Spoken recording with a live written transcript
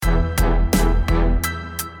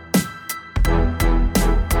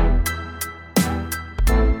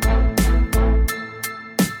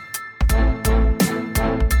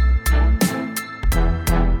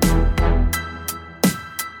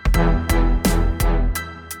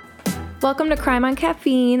Welcome to Crime on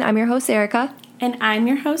Caffeine. I'm your host, Erica. And I'm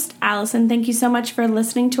your host, Allison. Thank you so much for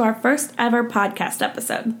listening to our first ever podcast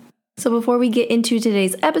episode. So before we get into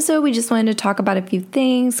today's episode, we just wanted to talk about a few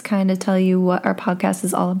things, kind of tell you what our podcast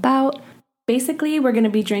is all about. Basically, we're going to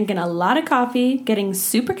be drinking a lot of coffee, getting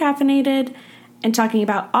super caffeinated, and talking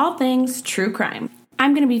about all things true crime.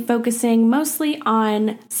 I'm going to be focusing mostly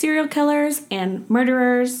on serial killers and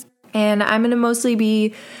murderers. And I'm going to mostly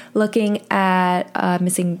be looking at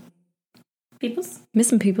missing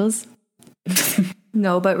peoples.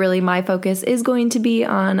 No, but really my focus is going to be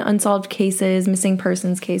on unsolved cases, missing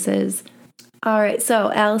persons cases. All right,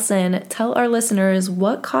 so Allison, tell our listeners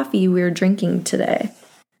what coffee we're drinking today.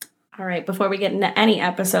 All right, before we get into any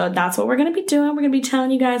episode, that's what we're going to be doing. We're going to be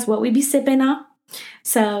telling you guys what we be sipping on.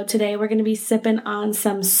 So today we're going to be sipping on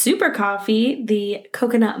some super coffee, the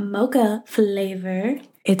coconut mocha flavor.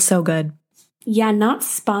 It's so good. Yeah, not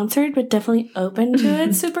sponsored, but definitely open to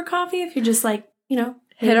it. Super coffee, if you're just like,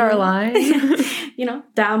 hit our line.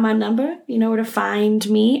 Dial my number. You know where to find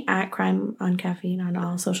me at Crime on Caffeine on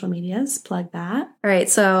all social medias. Plug that. All right,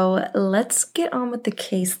 so let's get on with the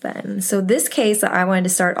case then. So this case that I wanted to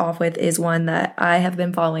start off with is one that I have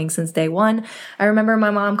been following since day one. I remember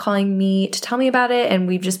my mom calling me to tell me about it, and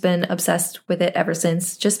we've just been obsessed with it ever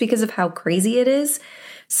since, just because of how crazy it is.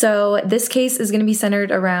 So this case is going to be centered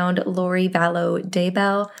around Lori Vallow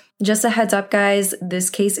Daybell. Just a heads up, guys, this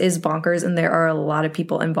case is bonkers and there are a lot of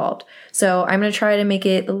people involved. So I'm going to try to make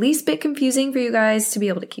it the least bit confusing for you guys to be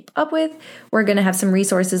able to keep up with. We're going to have some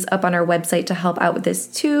resources up on our website to help out with this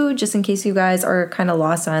too, just in case you guys are kind of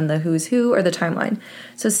lost on the who's who or the timeline.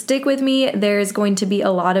 So stick with me. There's going to be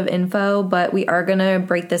a lot of info, but we are going to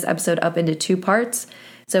break this episode up into two parts.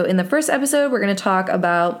 So in the first episode, we're going to talk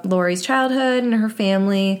about Lori's childhood and her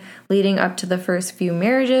family leading up to the first few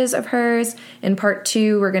marriages of hers. In part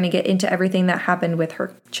two, we're going to get into everything that happened with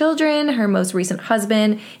her children, her most recent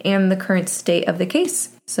husband, and the current state of the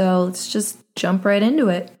case. So let's just jump right into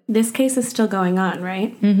it. This case is still going on,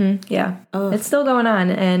 right? Mm-hmm. Yeah. Ugh. It's still going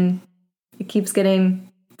on, and it keeps getting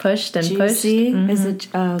pushed and pushed. Mm-hmm. Is it?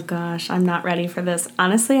 Oh gosh, I'm not ready for this.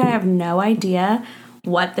 Honestly, I have no idea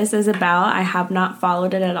what this is about. I have not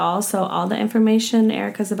followed it at all, so all the information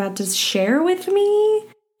Erica's about to share with me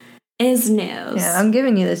is news. Yeah, I'm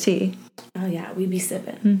giving you the tea. Oh yeah, we be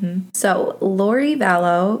sipping. Mm-hmm. So Lori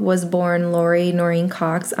Vallow was born Lori Noreen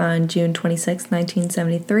Cox on June 26,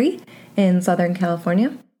 1973 in Southern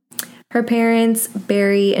California. Her parents,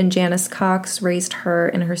 Barry and Janice Cox, raised her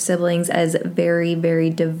and her siblings as very, very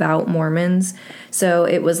devout Mormons. So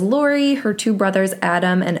it was Lori, her two brothers,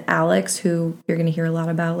 Adam and Alex, who you're going to hear a lot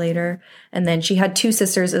about later. And then she had two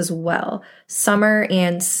sisters as well, Summer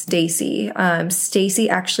and Stacy. Stacy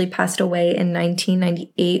actually passed away in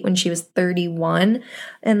 1998 when she was 31.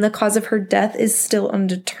 And the cause of her death is still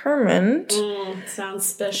undetermined. Sounds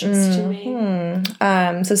suspicious to me.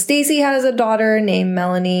 So Stacy has a daughter named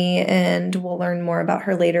Melanie, and we'll learn more about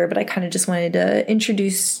her later, but I kind of just wanted to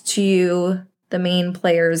introduce to you the main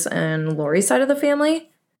players on Lori's side of the family.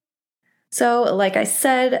 So, like I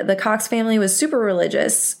said, the Cox family was super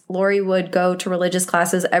religious. Lori would go to religious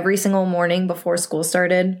classes every single morning before school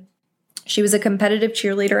started. She was a competitive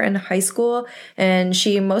cheerleader in high school, and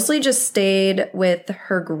she mostly just stayed with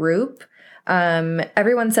her group.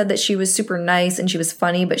 Everyone said that she was super nice and she was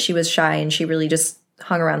funny, but she was shy and she really just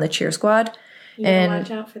hung around the cheer squad. You gotta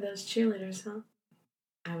watch out for those cheerleaders, huh?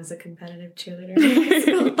 I was a competitive cheerleader in high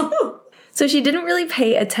school. So she didn't really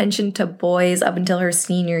pay attention to boys up until her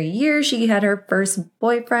senior year. She had her first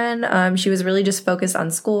boyfriend. She was really just focused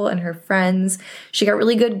on school and her friends. She got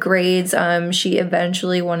really good grades. She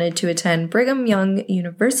eventually wanted to attend Brigham Young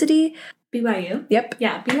University. BYU? Yep.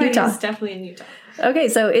 Yeah, BYU Utah. is definitely in Utah. Okay,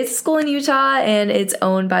 so it's a school in Utah, and it's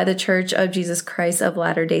owned by the Church of Jesus Christ of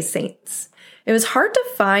Latter-day Saints. It was hard to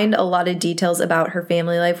find a lot of details about her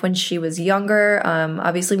family life when she was younger.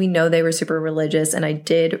 Obviously, we know they were super religious, and I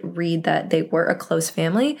did read that they were a close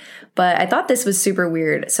family, but I thought this was super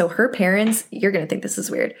weird. So her parents, you're going to think this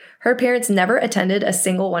is weird, her parents never attended a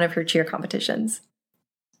single one of her cheer competitions.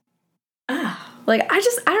 Like, I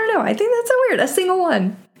don't know. I think that's so weird. A single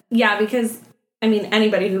one. Yeah, because, I mean,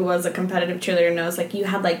 anybody who was a competitive cheerleader knows, like, you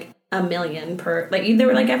had, like, a million per, like, they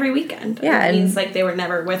were, like, every weekend. Yeah. It means, like, they were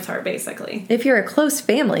never with her, basically. If you're a close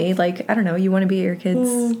family, like, I don't know, you want to be at your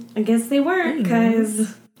kids. I guess they weren't,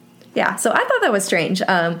 because... Yeah, so I thought that was strange.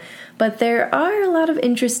 But there are a lot of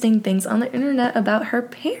interesting things on the internet about her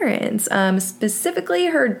parents, specifically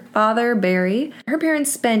her father, Barry. Her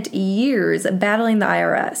parents spent years battling the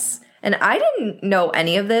IRS. And I didn't know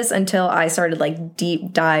any of this until I started like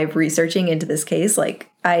deep dive researching into this case.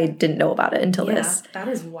 Like I didn't know about it until this. That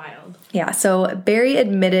is wild. Yeah, so Barry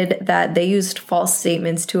admitted that they used false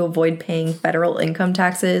statements to avoid paying federal income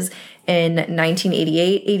taxes in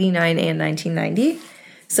 1988, 89, and 1990.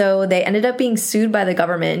 So they ended up being sued by the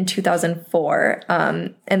government in 2004,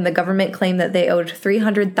 and the government claimed that they owed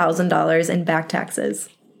 $300,000 in back taxes.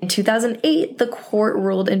 In 2008, the court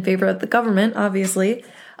ruled in favor of the government, obviously,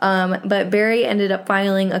 but Barry ended up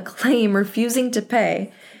filing a claim refusing to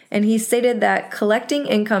pay. And he stated that collecting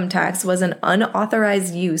income tax was an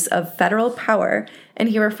unauthorized use of federal power, and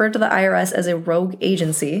he referred to the IRS as a rogue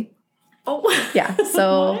agency. Oh. Yeah,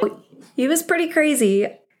 so he was pretty crazy,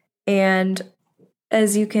 and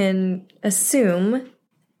as you can assume,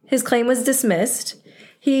 his claim was dismissed.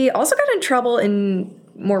 He also got in trouble in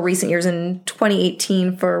more recent years in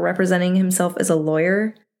 2018 for representing himself as a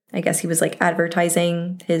lawyer. I guess he was like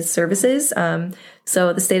advertising his services.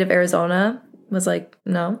 So the state of Arizona was like,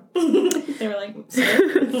 no. They were like,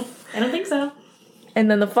 sorry. I don't think so. And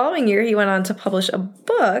then the following year, he went on to publish a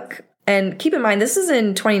book. And keep in mind, this is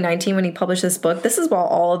in 2019 when he published this book. This is while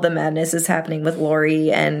all of the madness is happening with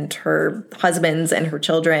Lori and her husbands and her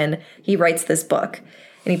children. He writes this book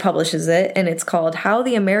and he publishes it. And it's called How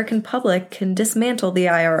the American Public Can Dismantle the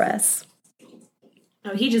IRS.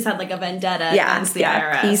 Oh, he just had like a vendetta against the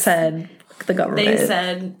IRS. He said the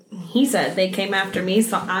government. He said they came after me,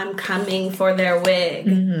 so I'm coming for their wig.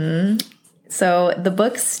 Mm-hmm. So the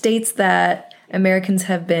book states that Americans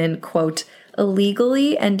have been, quote,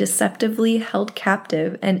 illegally and deceptively held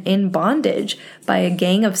captive and in bondage by a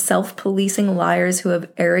gang of self-policing liars who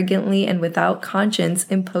have arrogantly and without conscience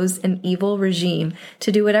imposed an evil regime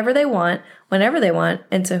to do whatever they want, whenever they want,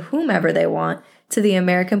 and to whomever they want, to the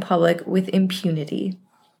American public with impunity.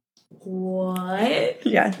 What?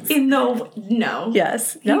 Yes. No.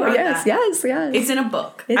 Yes. He wrote yes. that. Yes. Yes. It's in a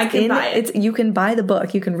book. I can buy it. You can buy the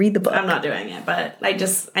book. You can read the book. I'm not doing it, but I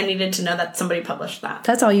needed to know that somebody published that.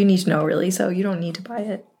 That's all you need to know, really. So you don't need to buy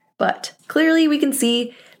it. But clearly, we can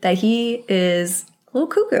see that he is a little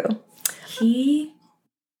cuckoo.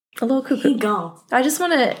 A little cuckoo. He gone. I just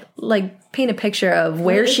want to paint a picture of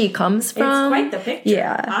where she comes from. It's quite the picture.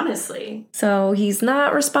 Yeah, honestly. So he's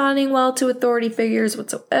not responding well to authority figures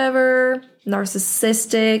whatsoever.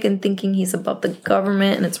 Narcissistic and thinking he's above the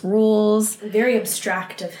government and its rules. Very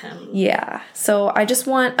abstract of him. Yeah. So I just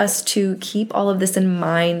want us to keep all of this in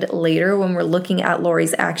mind later when we're looking at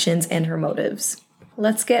Lori's actions and her motives.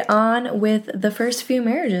 Let's get on with the first few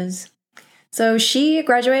marriages. So she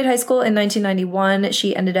graduated high school in 1991.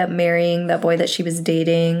 She ended up marrying the boy that she was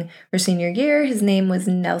dating her senior year. His name was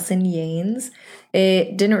Nelson Yanes.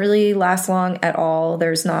 It didn't really last long at all.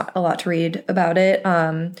 There's not a lot to read about it.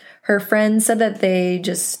 Her friends said that they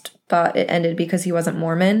just thought it ended because he wasn't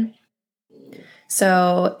Mormon.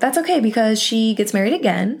 So that's okay because she gets married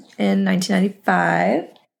again in 1995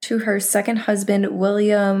 to her second husband,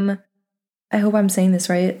 William, I hope I'm saying this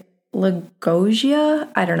right, Lagogia?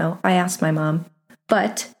 I don't know. I asked my mom.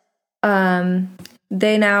 But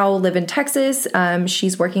they now live in Texas.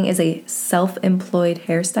 She's working as a self-employed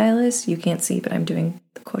hairstylist. You can't see, but I'm doing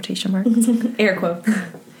the quotation marks. Air quote.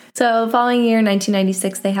 So the following year,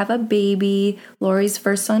 1996, they have a baby, Lori's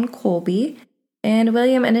first son, Colby. And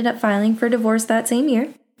William ended up filing for divorce that same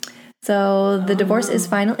year. So the divorce is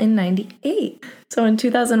final in 98. So in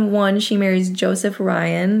 2001, she marries Joseph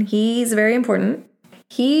Ryan. He's very important.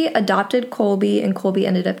 He adopted Colby, and Colby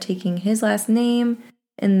ended up taking his last name.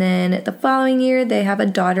 And then the following year, they have a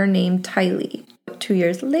daughter named Tylee. 2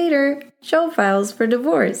 years later, Joe files for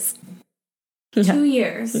divorce. 2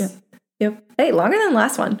 years. Yeah. Yep. Hey, longer than the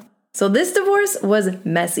last one. So this divorce was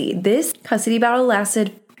messy. This custody battle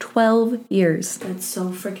lasted 12 years. That's so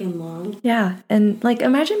freaking long. Yeah. And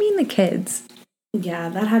imagine being the kids. Yeah,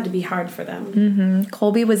 that had to be hard for them. Mm-hmm.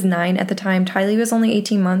 Colby was 9 at the time. Tylee was only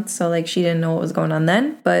 18 months, so she didn't know what was going on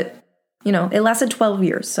then. But it lasted 12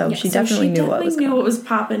 years, so she definitely knew what was going on. What was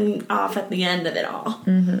popping off at the end of it all.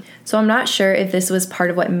 Mm-hmm. So I'm not sure if this was part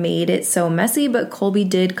of what made it so messy, but Colby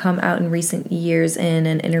did come out in recent years in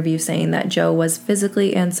an interview saying that Joe was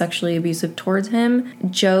physically and sexually abusive towards him.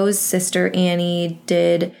 Joe's sister Annie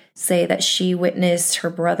did say that she witnessed her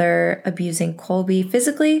brother abusing Colby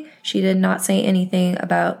physically. She did not say anything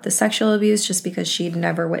about the sexual abuse just because she'd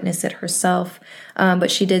never witnessed it herself.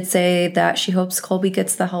 But she did say that she hopes Colby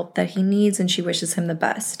gets the help that he needs and she wishes him the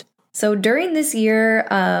best. So during this year,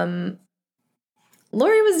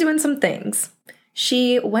 Lori was doing some things.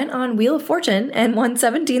 She went on Wheel of Fortune and won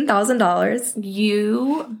 $17,000.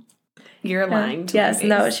 You're lying to me. Yes,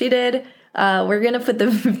 no, she did. We're going to put the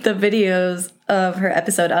videos of her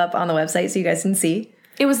episode up on the website so you guys can see.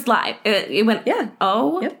 It was live. It went. Yeah.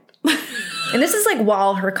 Oh. Yep. And this is like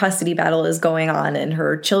while her custody battle is going on and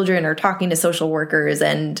her children are talking to social workers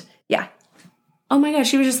and yeah. Oh my gosh,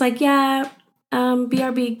 she was just like, yeah,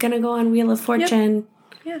 BRB gonna go on Wheel of Fortune.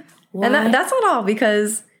 Yep. Yeah. What? And that's not all,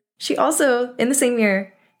 because she also, in the same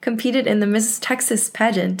year, competed in the Miss Texas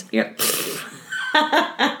pageant. Yep.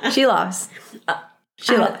 She lost.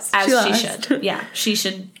 She lost. As she should. Yeah, she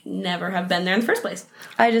should never have been there in the first place.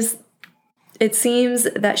 It seems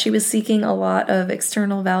that she was seeking a lot of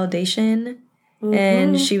external validation,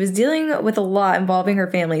 and she was dealing with a lot involving her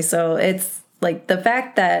family. So it's like the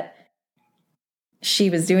fact that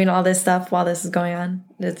she was doing all this stuff while this is going on,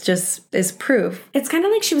 it's just is proof. It's kind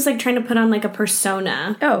of like she was like trying to put on like a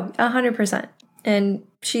persona. Oh, 100%. And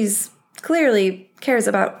she's clearly cares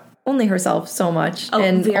about only herself so much,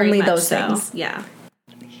 and only much those things. Yeah.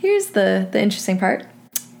 Here's the interesting part.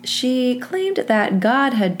 She claimed that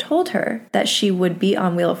God had told her that she would be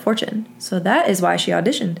on Wheel of Fortune. So that is why she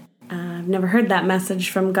auditioned. I've never heard that message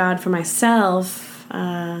from God for myself.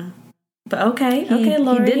 But okay,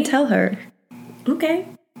 Lori. He did tell her. Okay.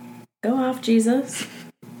 Go off, Jesus.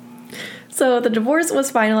 So the divorce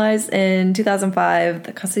was finalized in 2005.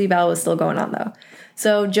 The custody battle was still going on, though.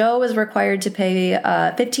 So Joe was required to pay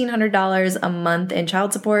 $1,500 a month in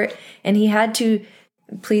child support, and he had to,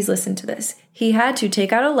 please listen to this, he had to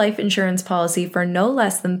take out a life insurance policy for no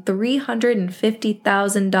less than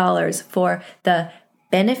 $350,000 for the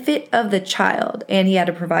benefit of the child, and he had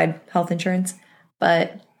to provide health insurance.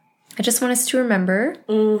 But I just want us to remember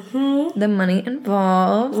the money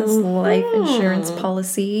involved, this life insurance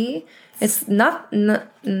policy. It's not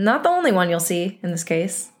the only one you'll see in this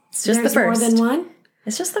case. It's just the first. More than one?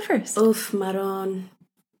 It's just the first. Oof, Maron.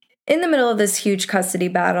 In the middle of this huge custody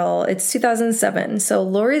battle, it's 2007. So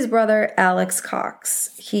Lori's brother, Alex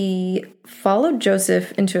Cox, he followed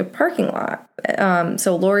Joseph into a parking lot.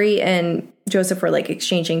 So Lori and Joseph were like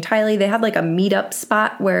exchanging Tylee. They had like a meetup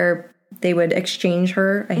spot where they would exchange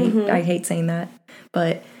her. I hate saying that,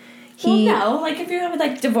 but well, no, like if you're with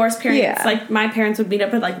like divorce parents, like my parents would meet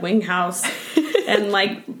up at like Wing House and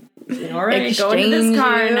like, all right, go into this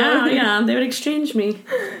car now. Yeah, they would exchange me.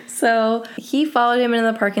 So he followed him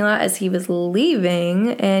into the parking lot as he was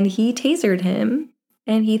leaving, and he tasered him,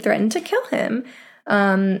 and he threatened to kill him.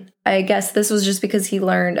 I guess this was just because he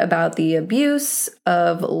learned about the abuse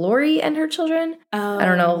of Lori and her children. I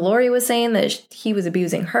don't know. Lori was saying that he was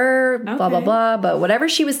abusing her, blah, blah, blah. But whatever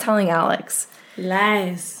she was telling Alex.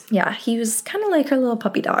 Lies. Yeah, he was kind of like her little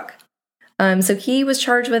puppy dog. So he was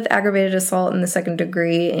charged with aggravated assault in the 2nd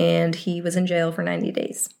degree, and he was in jail for 90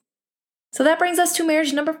 days. So that brings us to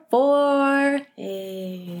marriage number 4.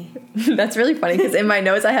 That's really funny because in my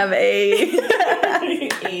notes I have A.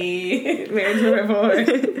 Marriage number 4.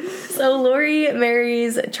 So Lori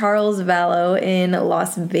marries Charles Vallow in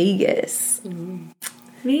Las Vegas.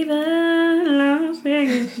 Viva Las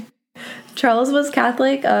Vegas. Charles was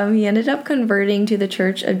Catholic. He ended up converting to the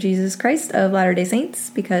Church of Jesus Christ of Latter-day Saints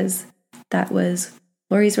because that was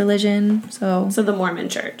Lori's religion. So the Mormon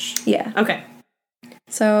church. Yeah. Okay.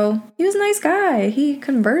 So he was a nice guy. He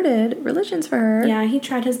converted religions for her. Yeah, he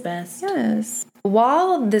tried his best. Yes.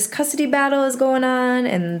 While this custody battle is going on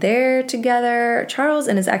and they're together, Charles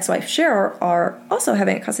and his ex-wife Cheryl are also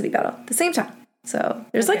having a custody battle at the same time. So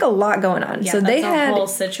there's like a lot going on. Yeah, so that's a whole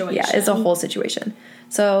situation. Yeah, it's a whole situation.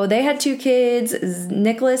 So they had 2 kids,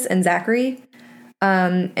 Nicholas and Zachary.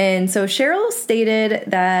 And so Cheryl stated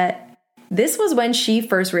that this was when she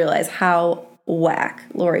first realized how whack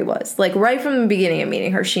Lori was. Like right from the beginning of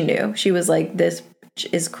meeting her, she knew. She was like, this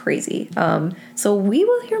is crazy. So we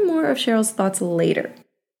will hear more of Cheryl's thoughts later.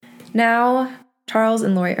 Now, Charles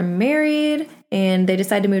and Lori are married and they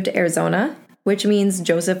decide to move to Arizona, which means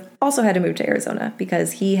Joseph also had to move to Arizona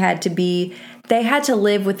because they had to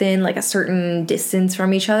live within like a certain distance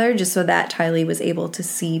from each other just so that Tylee was able to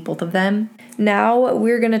see both of them. Now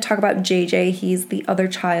we're going to talk about JJ. He's the other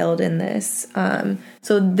child in this.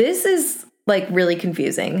 So this is like really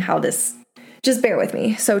confusing how this, just bear with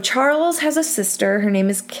me. So Charles has a sister. Her name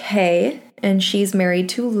is Kay, and she's married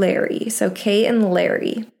to Larry. So Kay and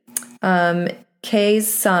Larry.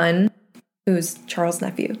 Kay's son, who's Charles'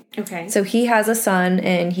 nephew. Okay. So he has a son,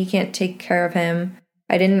 and he can't take care of him.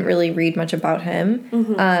 I didn't really read much about him.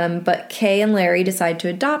 But Kay and Larry decide to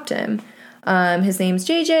adopt him. His name's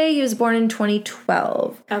JJ. He was born in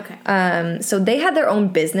 2012. Okay. So they had their own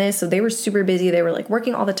business. So they were super busy. They were like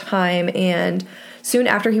working all the time. And soon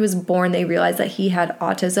after he was born, they realized that he had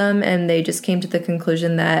autism. And they just came to the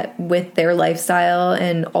conclusion that with their lifestyle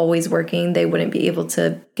and always working, they wouldn't be able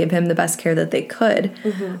to give him the best care that they could.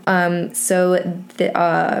 So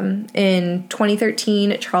in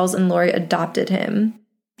 2013, Charles and Lori adopted him.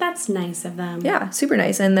 That's nice of them. Yeah, super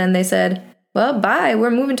nice. And then they said, well, bye,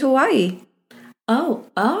 we're moving to Hawaii.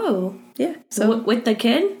 Oh. Yeah. So with the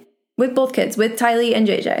kid? With both kids, with Tylee and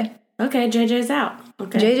JJ. Okay, JJ's out.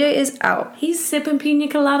 Okay. JJ is out. He's sipping pina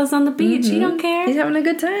coladas on the beach. He don't care. He's having a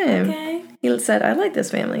good time. Okay. He said, I like this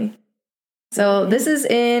family. So this is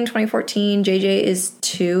in 2014. JJ is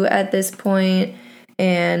 2 at this point,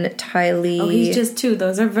 and Tylee... Oh, he's just 2.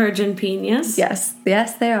 Those are virgin pinas. Yes,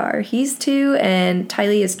 they are. He's 2, and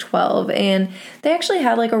Tylee is 12, and they actually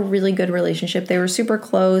had like a really good relationship. They were super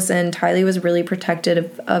close, and Tylee was really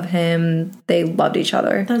protective of him. They loved each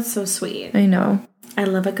other. That's so sweet. I know. I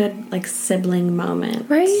love a good like sibling moment.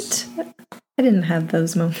 Right? I didn't have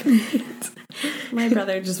those moments. My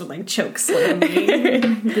brother just would like choke slam me.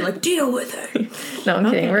 Be like, deal with her. No,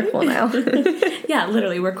 I'm kidding. We're cool now. Yeah,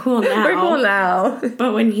 literally, we're cool now. We're cool now.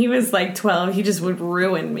 But when he was like 12, he just would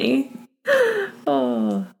ruin me.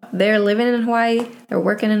 Oh. They're living in Hawaii. They're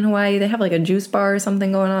working in Hawaii. They have like a juice bar or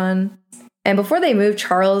something going on. And before they moved,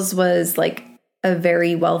 Charles was like a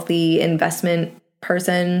very wealthy investment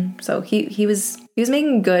person. So he was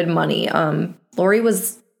making good money. Lori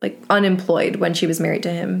was like unemployed when she was married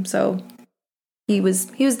to him. So he was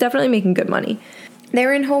definitely making good money.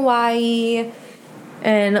 They're in Hawaii,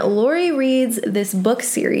 and Lori reads this book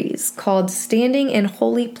series called Standing in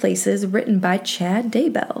Holy Places, written by Chad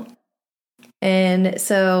Daybell. And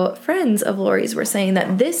so friends of Lori's were saying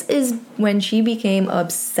that this is when she became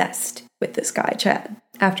obsessed with this guy, Chad,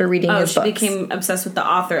 after reading his books. She became obsessed with the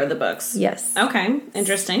author of the books. Yes. Okay,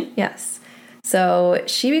 interesting. Yes. So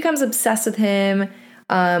she becomes obsessed with him.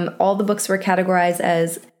 All the books were categorized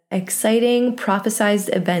as exciting,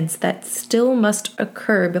 prophesized events that still must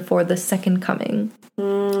occur before the second coming.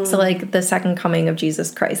 So like the second coming of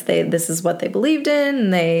Jesus Christ. This is what they believed in,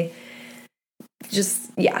 and they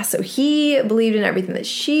just, yeah. So he believed in everything that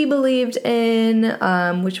she believed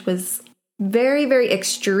in, which was very, very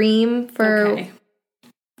extreme for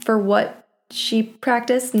what she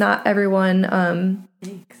practiced. Not everyone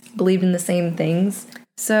believed in the same things.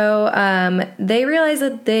 So they realized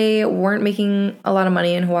that they weren't making a lot of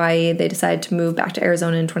money in Hawaii. They decided to move back to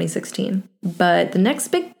Arizona in 2016. But the next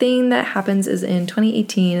big thing that happens is in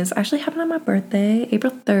 2018. It's actually happened on my birthday,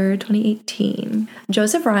 April 3rd, 2018.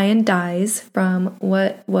 Joseph Ryan dies from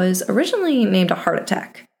what was originally named a heart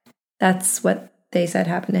attack. That's what they said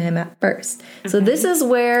happened to him at first. Okay. So this is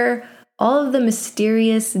where all of the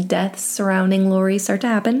mysterious deaths surrounding Lori start to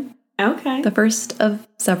happen. Okay. The first of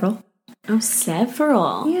several. Oh,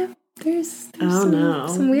 several. Yeah, there's no.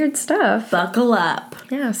 some weird stuff. Buckle up.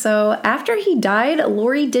 Yeah, so after he died,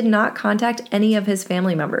 Lori did not contact any of his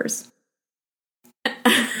family members.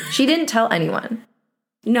 She didn't tell anyone.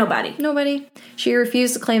 Nobody. She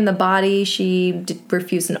refused to claim the body. She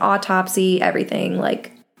refused an autopsy, everything.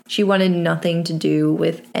 Like, she wanted nothing to do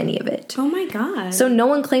with any of it. Oh my God. So no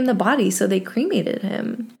one claimed the body, so they cremated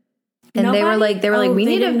him. And Nobody? they were like, we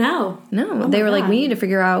need to know. No, they were like, we need to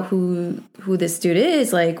figure out who this dude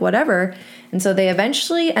is, like whatever. And so they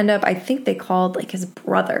eventually end up, I think they called like his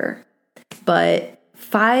brother, but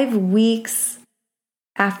 5 weeks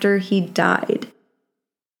after he died,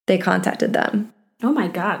 they contacted them. Oh my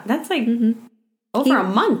God, that's like over a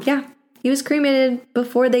month. Yeah, he was cremated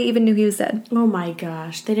before they even knew he was dead. Oh my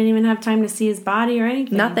gosh, they didn't even have time to see his body or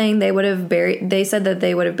anything. Nothing. They said that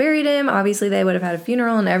they would have buried him. Obviously, they would have had a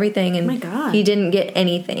funeral and everything. And oh my God, he didn't get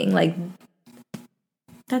anything. Like,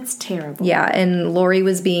 that's terrible. Yeah, and Lori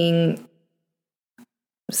was being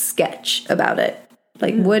sketch about it.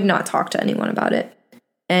 Like, would not talk to anyone about it.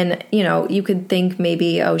 And, you know, you could think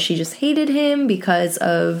maybe, oh, she just hated him because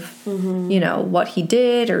of, you know, what he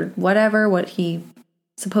did or whatever, what he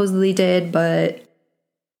supposedly did, but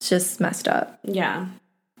it's just messed up. Yeah.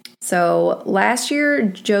 So last year,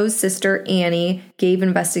 Joe's sister, Annie, gave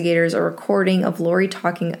investigators a recording of Lori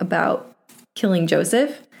talking about killing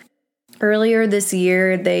Joseph. Earlier this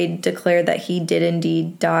year, they declared that he did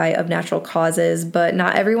indeed die of natural causes, but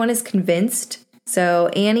not everyone is convinced. So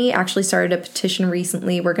Annie actually started a petition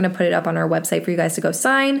recently. We're going to put it up on our website for you guys to go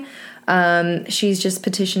sign. She's just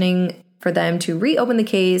petitioning for them to reopen the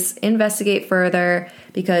case, investigate further,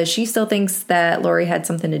 because she still thinks that Lori had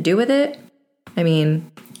something to do with it. I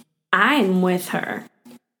mean, I'm with her.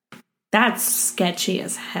 That's sketchy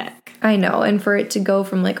as heck. I know. And for it to go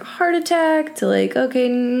from like a heart attack to like, okay,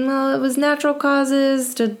 well, it was natural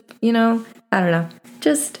causes to, you know, I don't know.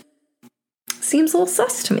 Just seems a little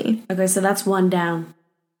sus to me. Okay, so that's one down.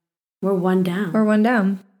 We're one down. We're one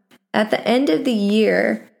down. At the end of the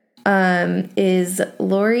year, is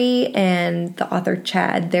Lori and the author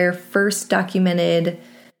Chad, their first documented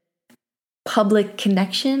public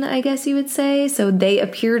connection, I guess you would say. So they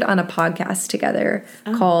appeared on a podcast together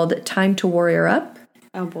called Time to Warrior Up.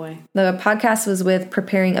 Oh, boy. The podcast was with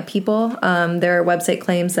Preparing a People. Their website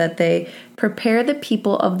claims that they prepare the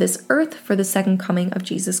people of this earth for the second coming of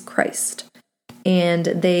Jesus Christ. And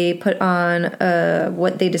they put on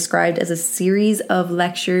what they described as a series of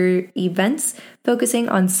lecture events focusing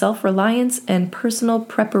on self-reliance and personal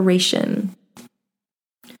preparation.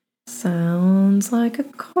 Sounds like a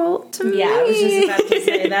cult to me. Yeah, I was just about to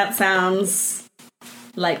say, that sounds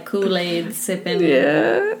like Kool-Aid sipping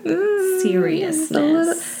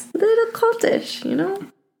seriousness. A little cultish, you know?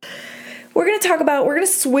 We're going to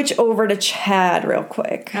switch over to Chad real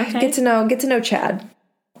quick. Okay. Get to know Chad.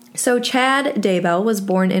 So Chad Daybell was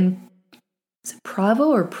born in, is it Provo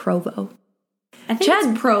or Provo? I think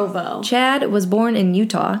it's Provo. Chad was born in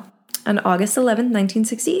Utah on August 11th,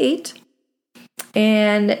 1968.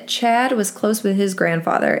 And Chad was close with his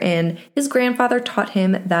grandfather, and his grandfather taught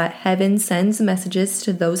him that heaven sends messages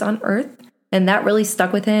to those on earth, and that really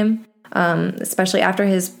stuck with him, especially after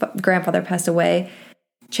his grandfather passed away.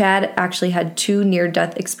 Chad actually had 2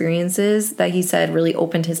 near-death experiences that he said really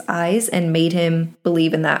opened his eyes and made him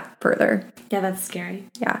believe in that further. Yeah, that's scary.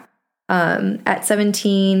 Yeah. At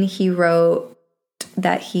 17, he wrote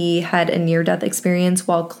that he had a near-death experience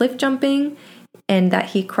while cliff jumping, and that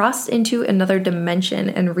he crossed into another dimension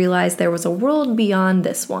and realized there was a world beyond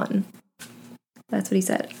this one. That's what he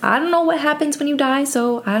said. I don't know what happens when you die,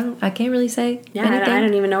 so I can't really say anything. I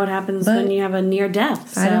don't even know what happens when you have a near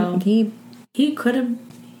death. So he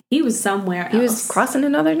was somewhere else. He was crossing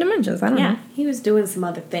in other dimensions. I don't know. Yeah, he was doing some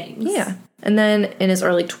other things. Yeah. And then in his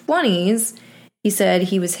early 20s, he said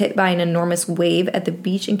he was hit by an enormous wave at the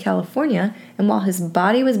beach in California, and while his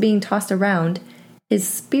body was being tossed around, his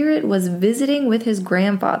spirit was visiting with his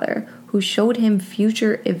grandfather, who showed him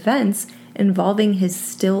future events involving his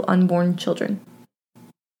still unborn children.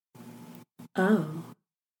 Oh.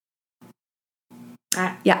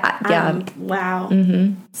 Yeah. Wow.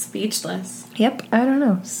 Mm-hmm. Speechless. Yep, I don't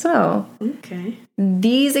know. So, okay.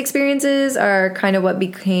 These experiences are kind of what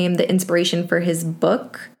became the inspiration for his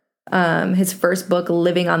book, his first book,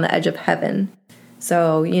 Living on the Edge of Heaven.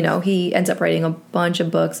 So, he ends up writing a bunch of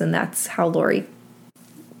books, and that's how Lori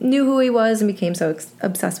knew who he was and became so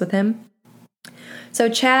obsessed with him. So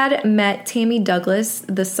Chad met Tammy Douglas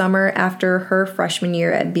the summer after her freshman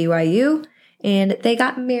year at BYU, and they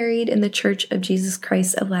got married in the Church of Jesus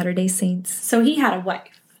Christ of Latter-day Saints. So he had a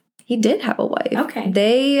wife. He did have a wife. Okay.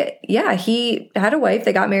 He had a wife.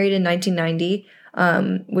 They got married in 1990,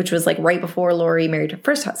 which was like right before Lori married her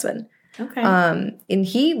first husband. Okay. And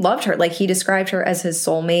he loved her. Like, he described her as his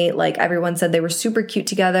soulmate. Like, everyone said they were super cute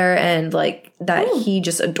together, and like that he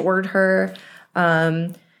just adored her.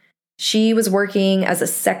 She was working as a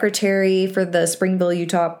secretary for the Springville,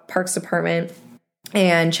 Utah Parks Department,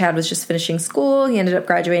 and Chad was just finishing school. He ended up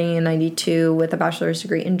graduating in 92 with a bachelor's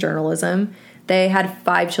degree in journalism. They had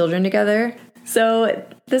 5 children together. So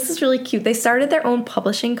this is really cute. They started their own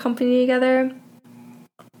publishing company together.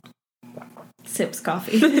 Sips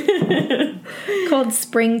coffee. Called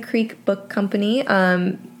Spring Creek Book Company.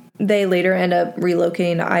 They later end up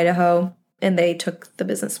relocating to Idaho, and they took the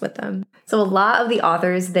business with them. So a lot of the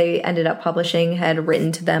authors they ended up publishing had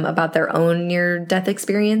written to them about their own near-death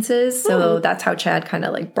experiences. So that's how Chad kind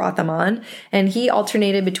of like brought them on. And he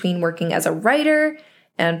alternated between working as a writer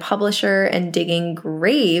and publisher and digging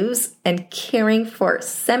graves and caring for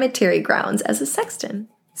cemetery grounds as a sexton.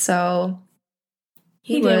 So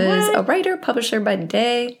he was a writer, publisher by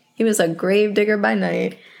day. He was a grave digger by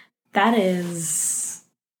night. That is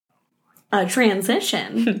a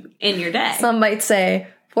transition in your day. Some might say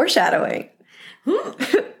foreshadowing.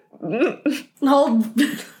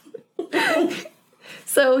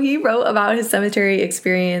 So he wrote about his cemetery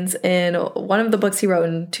experience in one of the books he wrote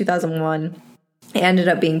in 2001. It ended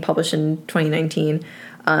up being published in 2019.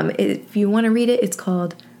 If you want to read it, it's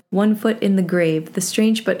called One Foot in the Grave, The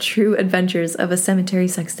Strange But True Adventures of a Cemetery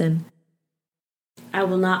Sexton. I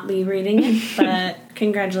will not be reading it, but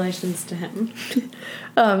congratulations to him.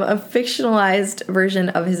 A fictionalized version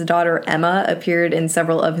of his daughter Emma appeared in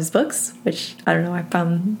several of his books, which, I don't know, I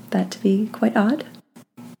found that to be quite odd.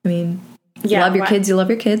 I mean, you love your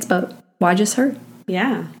kids, but why just her?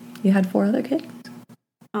 Yeah. You had 4 other kids.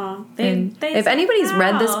 Oh, if anybody's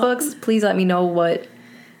read this book, please let me know what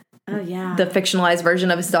the fictionalized version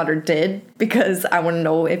of his daughter did, because I want to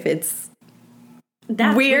know if it's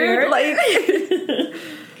weird. Like,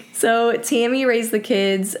 so Tammy raised the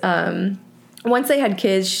kids. Once they had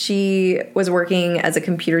kids, she was working as a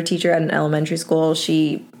computer teacher at an elementary school.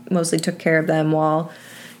 She mostly took care of them while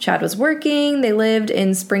Chad was working. They lived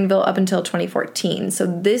in Springville up until 2014. So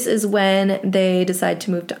this is when they decided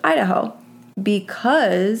to move to Idaho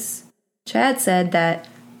because Chad said that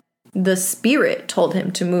the spirit told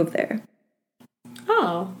him to move there.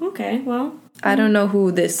 Oh, okay. Well, I don't know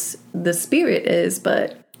who the spirit is,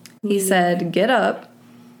 but he said, get up,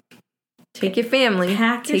 take your family,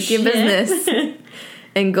 take your business,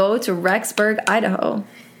 and go to Rexburg, Idaho.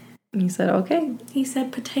 And he said, okay. He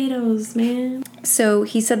said potatoes, man. So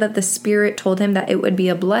he said that the spirit told him that it would be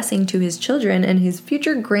a blessing to his children and his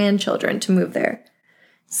future grandchildren to move there.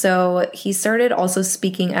 So he started also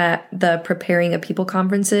speaking at the Preparing a People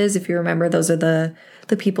conferences. If you remember, those are the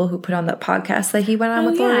people who put on that podcast that he went on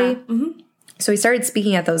with Lori. Mm-hmm. So he started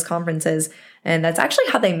speaking at those conferences, and that's actually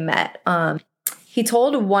how they met. He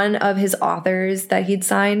told one of his authors that he'd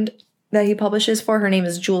signed, that he publishes for, her name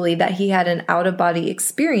is Julie, that he had an out-of-body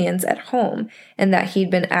experience at home and that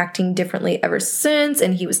he'd been acting differently ever since,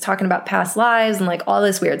 and he was talking about past lives and like all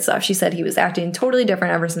this weird stuff. She said he was acting totally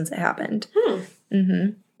different ever since it happened.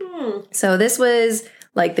 So this was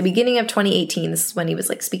like the beginning of 2018. This is when he was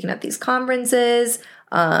like speaking at these conferences.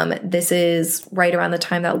 This is right around the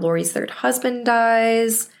time that Lori's third husband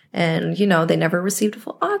dies. And, you know, they never received a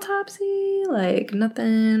full autopsy, like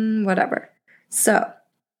nothing, whatever. So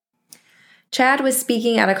Chad was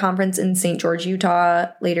speaking at a conference in St. George, Utah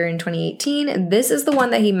later in 2018. And this is the one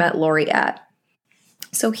that he met Lori at.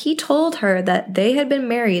 So he told her that they had been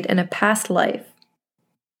married in a past life.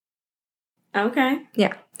 Okay.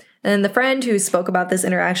 Yeah. And the friend who spoke about this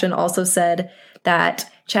interaction also said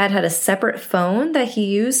that Chad had a separate phone that he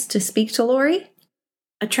used to speak to Lori.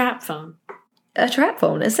 A trap phone. A trap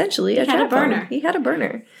phone, essentially. He had a burner. Phone. He had a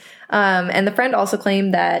burner. And the friend also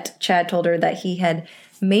claimed that Chad told her that he had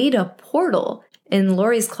made a portal in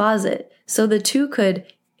Lori's closet so the two could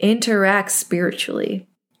interact spiritually.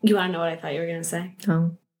 You want to know what I thought you were going to say?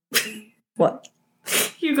 Oh. What?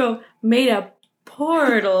 You go, made a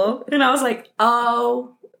portal. And I was like,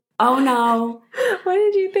 oh no. What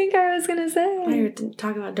did you think I was going to say? You were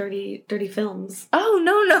talking about dirty films. Oh,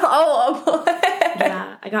 no. Oh,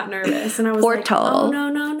 yeah, I got nervous. And I was Portal. like, oh,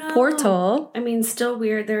 no. Portal. I mean, still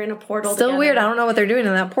weird. They're in a portal Still together. weird. I don't know what they're doing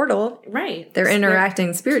in that portal. Right. They're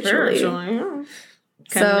interacting spiritually. Yeah.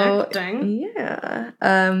 So, Connecting. yeah.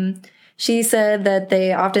 She said that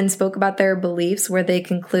they often spoke about their beliefs, where they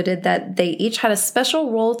concluded that they each had a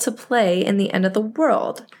special role to play in the end of the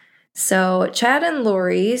world. So Chad and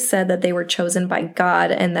Lori said that they were chosen by God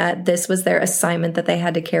and that this was their assignment that they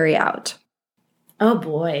had to carry out. Oh,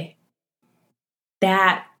 boy.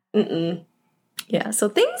 Yeah, so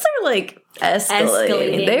things are like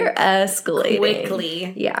escalating. They're escalating.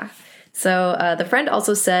 Quickly. Yeah. So the friend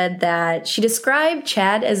also said that she described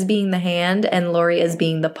Chad as being the hand and Lori as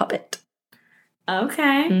being the puppet.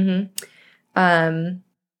 Okay.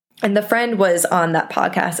 And the friend was on that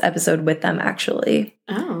podcast episode with them, actually.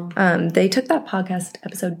 Oh. They took that podcast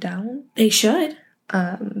episode down. They should.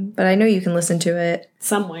 But I know you can listen to it.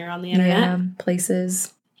 Somewhere on the internet. Yeah,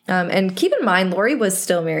 places. And keep in mind, Lori was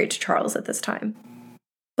still married to Charles at this time.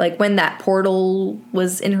 Like, when that portal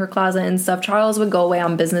was in her closet and stuff, Charles would go away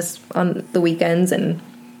on business on the weekends. And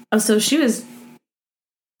oh, so she was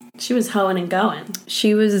hoeing and going.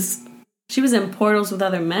 She was in portals with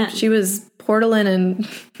other men. She was portaling and...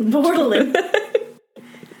 Portaling.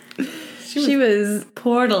 She was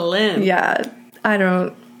portaling. Yeah. I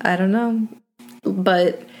don't know.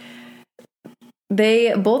 But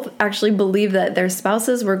they both actually believed that their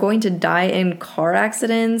spouses were going to die in car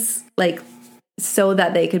accidents, like, so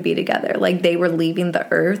that they could be together. Like, they were leaving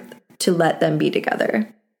the earth to let them be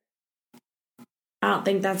together. I don't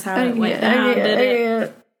think that's how it went down, did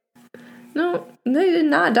it? No, they did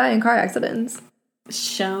not die in car accidents.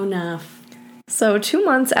 Sure enough. So 2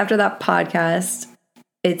 months after that podcast,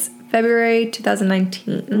 it's February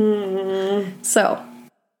 2019. So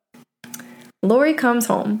Lori comes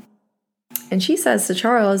home and she says to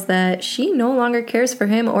Charles that she no longer cares for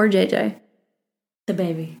him or JJ. The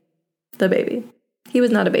baby. He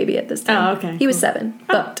was not a baby at this time. Oh, okay. He was 7,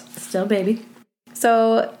 but still baby.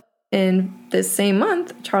 So in this same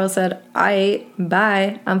month, Charles said,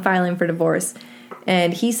 bye, I'm filing for divorce.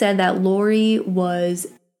 And he said that Lori was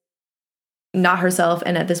not herself,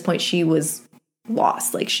 and at this point she was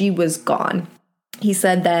lost. Like, she was gone. He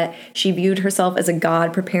said that she viewed herself as a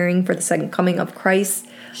god preparing for the second coming of Christ.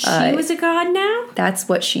 She was a god now? That's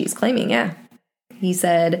what she's claiming, yeah. He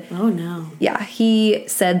said... Oh, no. Yeah, he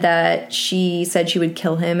said that she said she would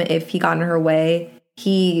kill him if he got in her way.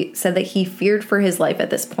 He said that he feared for his life at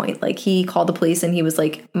this point. Like, he called the police and he was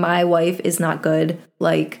like, my wife is not good.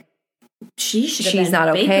 Like, she should have she's been not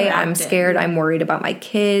okay. Baker I'm acting. scared. I'm worried about my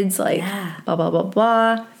kids. Like, Yeah. blah, blah, blah,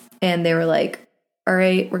 blah. And they were like, all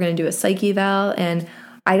right, we're going to do a psych eval. And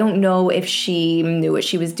I don't know if she knew what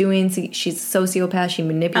she was doing. She's a sociopath. She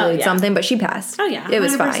manipulated something, but she passed. Oh, yeah. It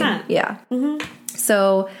was 100%. fine. Yeah.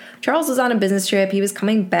 So Charles was on a business trip. He was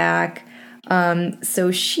coming back.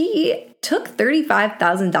 So she took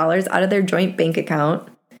 $35,000 out of their joint bank account.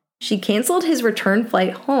 She canceled his return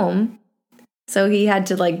flight home. So he had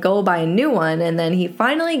to like go buy a new one. And then he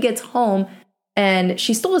finally gets home and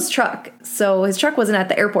she stole his truck. So his truck wasn't at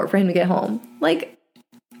the airport for him to get home. Like,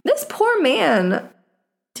 this poor man.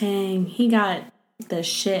 Dang, he got the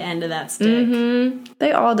shit end of that stick.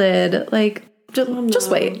 They all did. Like, just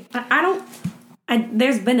wait.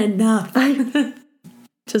 There's been enough.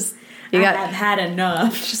 Just, I've had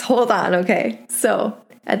enough. just hold on, okay? So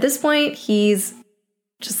at this point, he's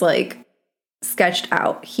just like sketched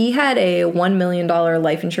out. He had a $1 million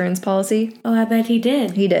life insurance policy. Oh, I bet he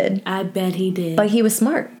did. He did. I bet he did. But he was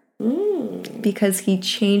smart because he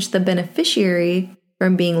changed the beneficiary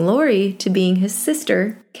from being Lori to being his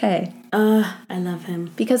sister, Kay. I love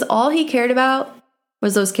him. Because all he cared about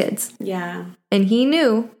was those kids. Yeah. And he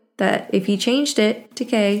knew that if he changed it to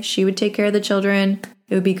Kay, she would take care of the children.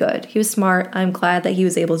 It would be good. He was smart. I'm glad that he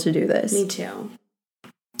was able to do this. Me too.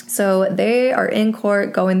 So they are in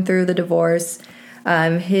court going through the divorce.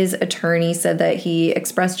 His attorney said that he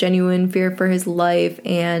expressed genuine fear for his life,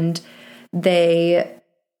 and they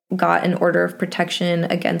got an order of protection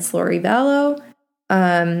against Lori Vallow.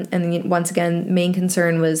 And then once again, main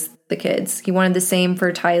concern was the kids. He wanted the same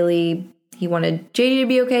for Tylee. He wanted JD to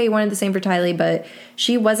be okay. He wanted the same for Tylee, but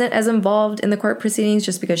she wasn't as involved in the court proceedings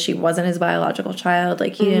just because she wasn't his biological child.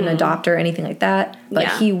 Like, he didn't adopt her or anything like that, but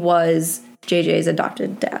he was JJ's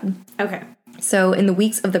adopted dad. Okay. So in the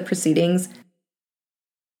weeks of the proceedings,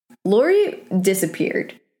 Lori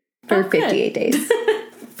disappeared for 58 days.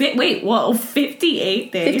 Wait, whoa,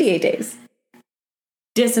 58 days? 58 days.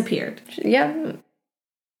 Disappeared. Yeah.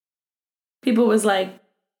 People was like...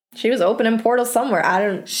 She was opening portals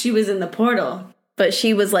somewhere. She was in the portal. But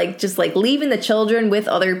she was like, just like leaving the children with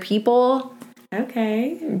other people.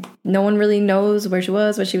 Okay. No one really knows where she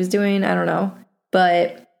was, what she was doing. I don't know.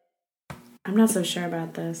 But... I'm not so sure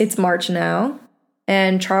about this. It's March now.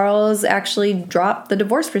 And Charles actually dropped the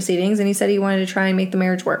divorce proceedings and he said he wanted to try and make the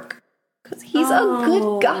marriage work. Because he's a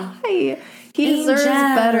good guy. He deserves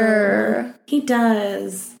better. He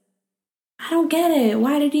does. I don't get it.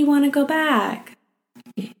 Why did he want to go back?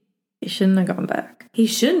 He shouldn't have gone back. He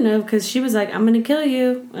shouldn't have, because she was like, I'm going to kill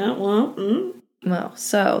you. Well,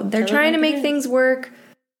 so they're trying to make things work.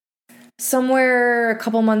 Somewhere a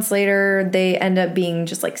couple months later, they end up being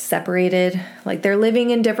just like separated. Like, they're living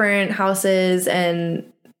in different houses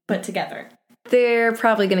and... But together. They're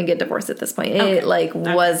probably going to get divorced at this point. Okay.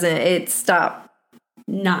 It stopped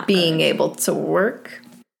not being good. able to work.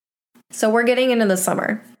 So we're getting into the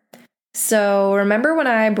summer. So remember when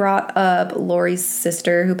I brought up Lori's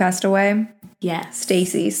sister who passed away? Yes.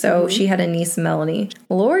 Stacy. So she had a niece, Melanie.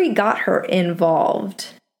 Lori got her involved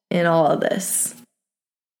in all of this.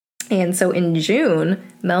 And so in June,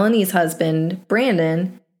 Melanie's husband,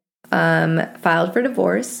 Brandon, filed for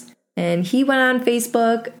divorce. And he went on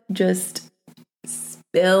Facebook just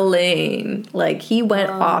spilling. Like, he went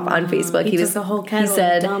off on Facebook. He took the whole kettle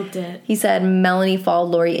and dumped it. He said Melanie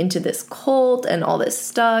followed Lori into this cult and all this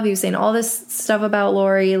stuff. He was saying all this stuff about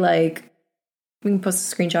Lori. Like, we can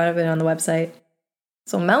post a screenshot of it on the website.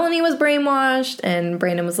 So Melanie was brainwashed and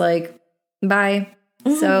Brandon was like, bye.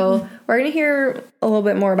 So we're going to hear a little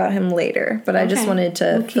bit more about him later, but I just wanted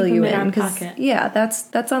to fill you in because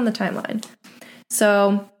that's on the timeline.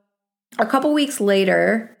 So a couple weeks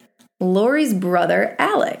later, Lori's brother,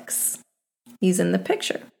 Alex, he's in the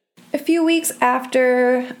picture. A few weeks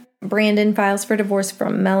after Brandon files for divorce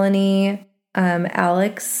from Melanie,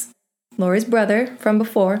 Alex, Lori's brother from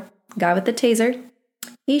before, guy with the taser,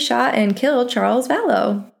 he shot and killed Charles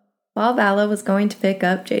Vallow while Vallow was going to pick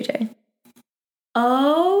up JJ.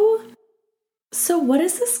 Oh, so what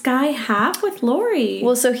does this guy have with Lori?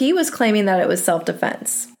 Well, so he was claiming that it was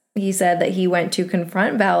self-defense. He said that he went to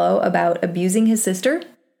confront Vallow about abusing his sister,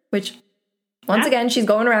 which, once again, she's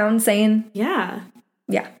going around saying... Yeah.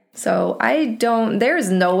 Yeah. So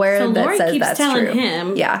there's nowhere that Lori says keeps that's telling true.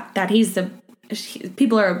 him that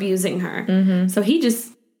people are abusing her. Mm-hmm. So he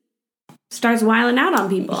just starts wiling out on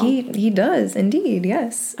people. He does, indeed,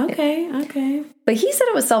 yes. Okay. But he said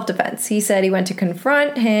it was self-defense. He said he went to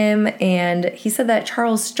confront him, and he said that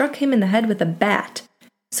Charles struck him in the head with a bat.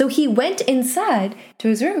 So he went inside to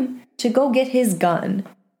his room to go get his gun.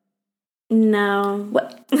 No.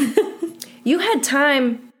 What? You had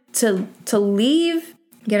time to leave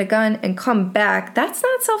get a gun, and come back. That's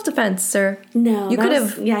not self-defense, sir. No. You could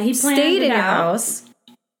have he stayed in your out. house.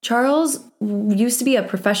 Charles used to be a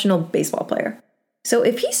professional baseball player. So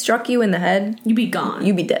if he struck you in the head, you'd be gone.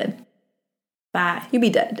 You'd be dead. Bye. You'd be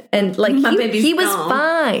dead. And like he was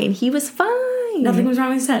fine. He was fine. Nothing was wrong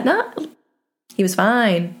with his head. He was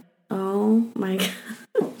fine. Oh my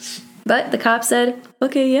gosh. But the cop said,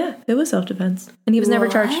 okay, yeah, it was self-defense. And he was never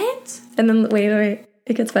charged. And then, wait.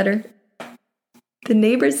 It gets better. The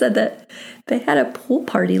neighbors said that they had a pool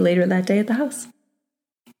party later that day at the house.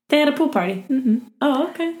 They had a pool party? Mm-hmm. Oh,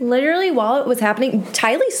 okay. Literally, while it was happening,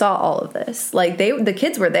 Tylee saw all of this. Like, the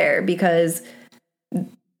kids were there because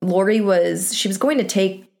Lori was going to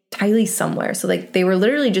take Tylee somewhere. So, like, they were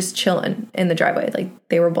literally just chilling in the driveway. Like,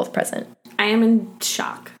 they were both present. I am in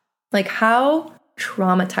shock. Like, how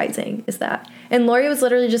traumatizing is that? And Lori was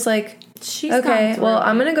literally just like, okay, well,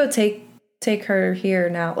 I'm gonna go take her here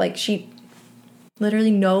now. Like, she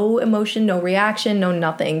literally no emotion, no reaction, no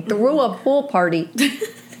nothing. Threw a pool party.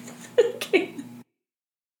 Okay.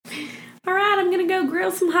 All right, I'm gonna go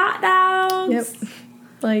grill some hot dogs. Yep.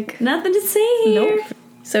 Like, nothing to see here. Nope.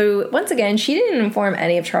 So once again, she didn't inform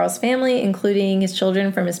any of Charles' family, including his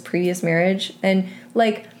children from his previous marriage. And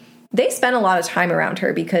like, they spent a lot of time around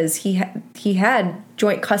her because he had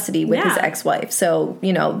joint custody with his ex-wife. So,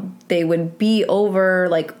 you know, they would be over,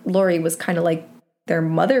 like, Lori was kind of like their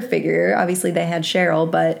mother figure. Obviously, they had Cheryl,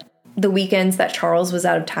 but the weekends that Charles was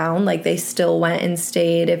out of town, like, they still went and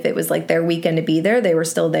stayed. If it was, like, their weekend to be there, they were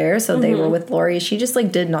still there. So they were with Lori. She just,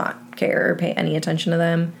 like, did not care or pay any attention to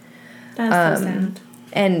them. That's so sad.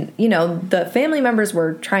 And, you know, the family members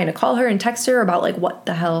were trying to call her and text her about, like, what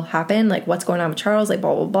the hell happened, like, what's going on with Charles, like,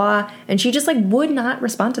 blah, blah, blah. And she just, like, would not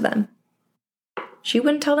respond to them. She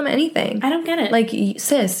wouldn't tell them anything. I don't get it. Like,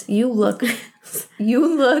 sis, you look sis.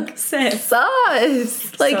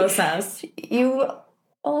 sus. Like, so sus.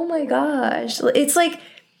 Oh my gosh. It's like,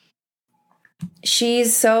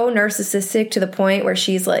 she's so narcissistic to the point where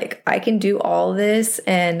she's like, I can do all this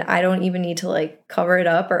and I don't even need to, like, cover it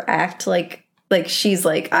up or act like she's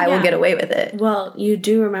like, I will get away with it. Well, you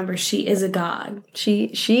do remember she is a god. She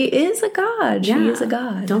is a god. Yeah. She is a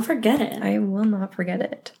god. Don't forget it. I will not forget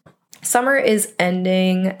it. Summer is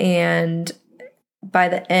ending, and by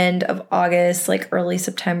the end of August, like early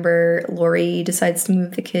September, Lori decides to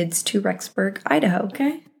move the kids to Rexburg, Idaho.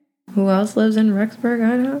 Okay. Who else lives in Rexburg,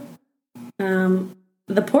 Idaho?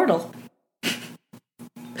 The Portal.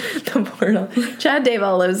 The Portal. Chad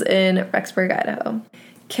Daybell lives in Rexburg, Idaho.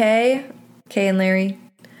 Kay and Larry,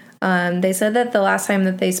 they said that the last time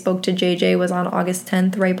that they spoke to JJ was on August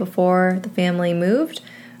 10th, right before the family moved.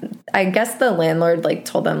 I guess the landlord, like,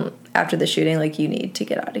 told them after the shooting, like, you need to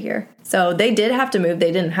get out of here. So they did have to move.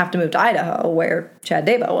 They didn't have to move to Idaho, where Chad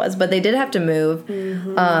Daybell was, but they did have to move.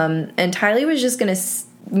 Mm-hmm. And Tylee was just going to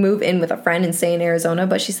move in with a friend and stay in Arizona,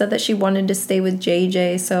 but she said that she wanted to stay with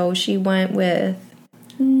JJ, so she went with...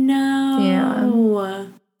 No.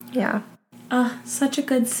 Yeah. Such a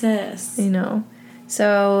good sis. I know.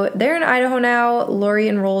 So they're in Idaho now. Lori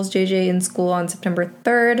enrolls JJ in school on September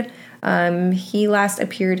 3rd. He last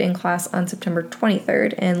appeared in class on September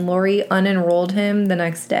 23rd, and Lori unenrolled him the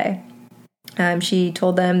next day. She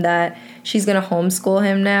told them that she's going to homeschool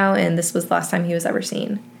him now, and this was the last time he was ever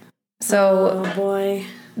seen. So, oh boy.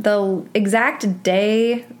 The exact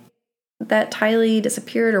day that Tylee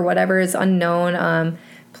disappeared or whatever is unknown.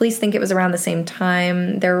 Police think it was around the same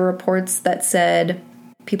time. There were reports that said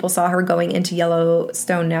people saw her going into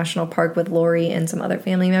Yellowstone National Park with Lori and some other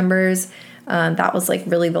family members. That was, like,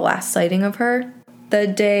 really the last sighting of her. The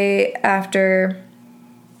day after,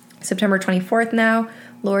 September 24th now,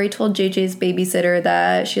 Lori told JJ's babysitter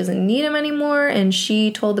that she doesn't need him anymore, and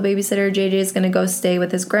she told the babysitter JJ is going to go stay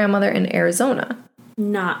with his grandmother in Arizona.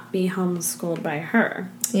 Not be homeschooled by her.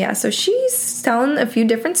 Yeah, so she's telling a few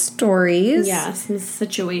different stories. Yeah, some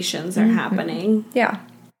situations are happening. Yeah.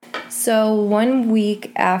 So 1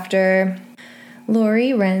 week after,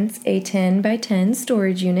 Lori rents a 10 by 10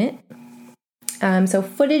 storage unit. So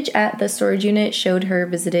footage at the storage unit showed her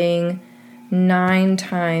visiting 9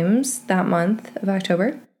 times that month of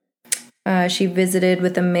October. She visited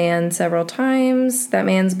with a man several times. That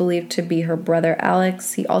man's believed to be her brother,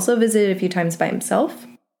 Alex. He also visited a few times by himself.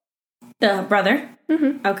 The brother?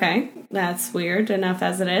 Mm-hmm. Okay. That's weird enough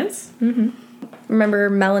as it is. Mm-hmm. Remember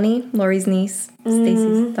Melanie, Lori's niece,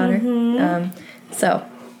 Stacy's daughter? Mm-hmm. So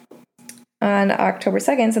on October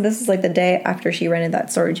 2nd, so this is like the day after she rented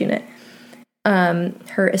that storage unit,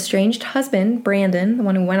 her estranged husband, Brandon, the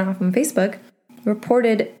one who went off on Facebook,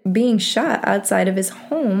 reported being shot outside of his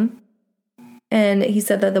home. And he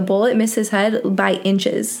said that the bullet missed his head by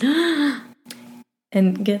inches.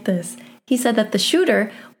 And get this, He said that the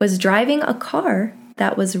shooter was driving a car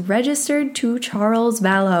that was registered to Charles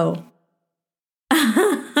Vallow.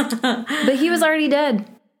 But he was already dead.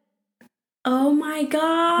 Oh my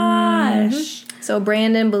gosh. Mm-hmm. So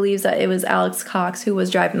Brandon believes that it was Alex Cox who was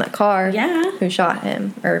driving that car. Yeah. Who shot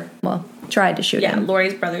him. Or, well, tried to shoot him. Yeah,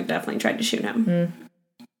 Lori's brother definitely tried to shoot him. Mm.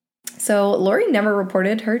 So Lori never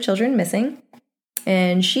reported her children missing.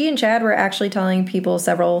 And she and Chad were actually telling people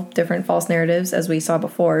several different false narratives, as we saw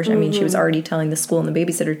before. I mean, she was already telling the school and the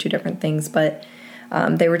babysitter two different things, but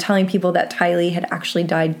they were telling people that Tylee had actually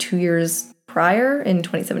died 2 years prior in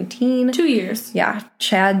 2017. 2 years. Yeah.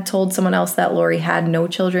 Chad told someone else that Lori had no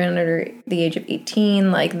children under the age of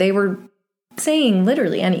 18. Like, they were saying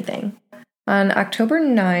literally anything. On October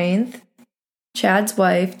 9th, Chad's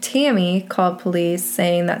wife, Tammy, called police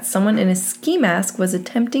saying that someone in a ski mask was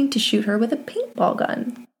attempting to shoot her with a paintball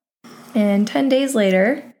gun. And 10 days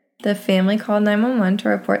later, the family called 911 to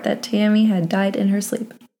report that Tammy had died in her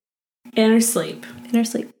sleep. In her sleep. In her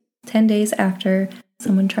sleep. 10 days after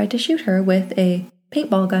someone tried to shoot her with a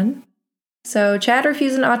paintball gun. So Chad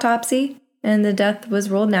refused an autopsy, and the death was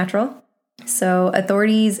ruled natural. So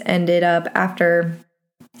authorities ended up, after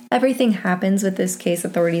everything happens with this case,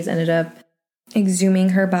 authorities ended up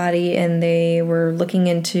exhuming her body, and they were looking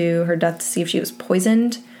into her death to see if she was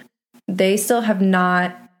poisoned. They still have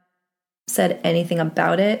not said anything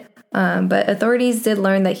about it, but authorities did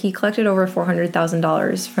learn that he collected over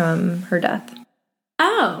 $400,000 from her death.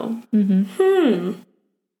 Oh.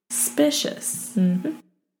 Suspicious.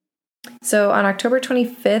 So on October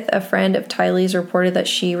 25th, a friend of Tylee's reported that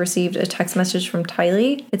she received a text message from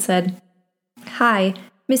Tylee. It said, "Hi,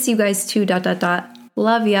 miss you guys too, ...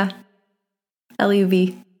 Love ya.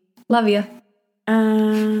 LUV. Love ya."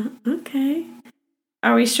 Okay.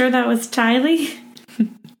 Are we sure that was Tylee?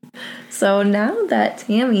 So now that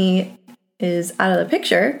Tammy is out of the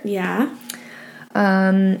picture, Yeah.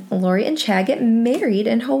 Lori and Chad get married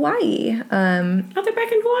in Hawaii. Oh, they're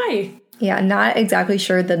back in Hawaii. Yeah, not exactly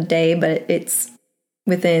sure the day, but it's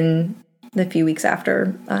within the few weeks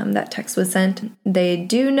after that text was sent. They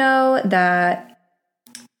do know that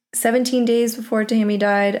 17 days before Tammy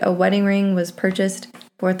died, a wedding ring was purchased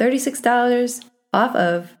for $36 off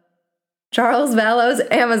of Charles Vallow's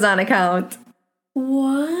Amazon account.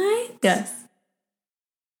 What? Yes.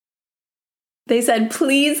 They said,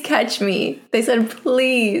 "Please catch me." They said,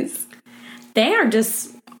 "Please." They are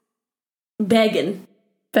just begging.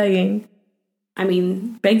 Begging. I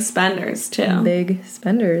mean, big spenders, too. Big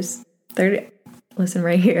spenders. 30. Listen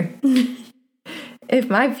right here. If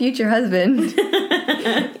my future husband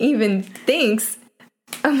even thinks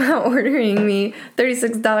about ordering me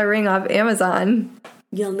 $36 ring off Amazon,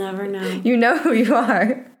 You'll never know. you know who you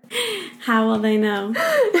are. How will they know?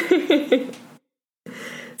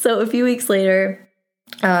 So a few weeks later,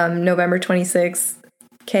 November 26th,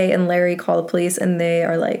 Kay and Larry call the police, and they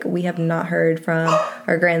are like, "We have not heard from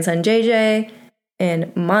our grandson JJ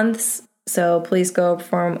in months." So police go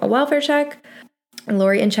perform a welfare check.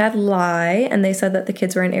 Lori and Chad lie, and they said that the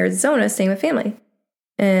kids were in Arizona staying with family.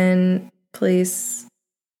 And police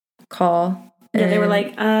call. Yeah, they were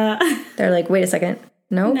like, They're like, "Wait a second.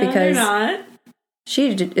 No, no, because they're not. she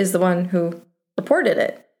is the one who reported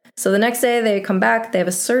it." So the next day they come back, they have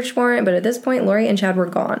a search warrant, but at this point, Lori and Chad were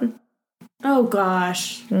gone. Oh,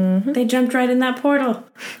 gosh. They jumped right in that portal.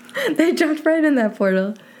 They jumped right in that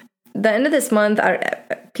portal. The end of this month,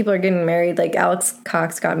 people are getting married. Like, Alex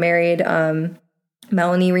Cox got married.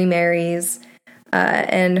 Melanie remarries.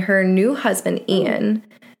 And her new husband, Ian,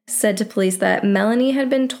 said to police that Melanie had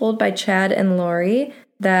been told by Chad and Lori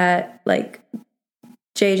that, like,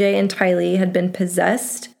 JJ and Tylee had been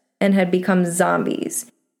possessed and had become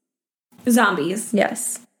zombies. Zombies.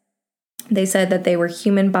 Yes. They said that they were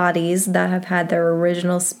human bodies that have had their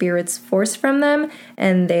original spirits forced from them,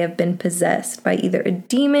 and they have been possessed by either a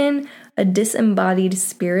demon, a disembodied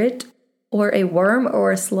spirit, or a worm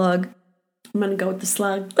or a slug. I'm gonna go with the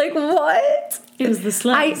slug. Like, what? It was the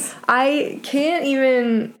slugs. I can't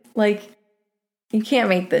even, like, you can't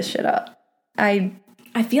make this shit up. I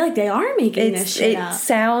feel like they are making this shit up. It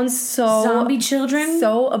sounds so... Zombie children?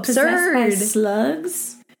 So absurd. Possessed by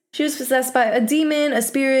slugs? She was possessed by a demon, a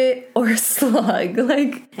spirit, or a slug.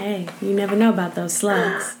 Like, hey, you never know about those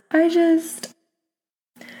slugs.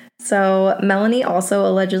 So Melanie also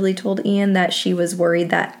allegedly told Ian that she was worried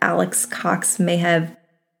that Alex Cox may have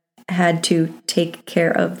had to take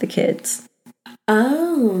care of the kids.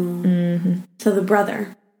 Oh. Mm-hmm. So the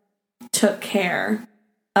brother took care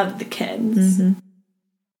of the kids. Mm-hmm.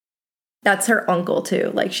 That's her uncle,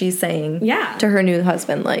 too. Like, she's saying to her new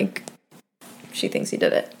husband, like, she thinks he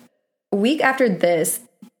did it. A week after this,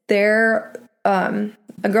 they're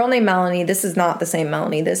a girl named Melanie. This is not the same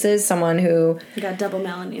Melanie. This is someone who... You got double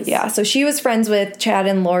Melanies. Yeah, so she was friends with Chad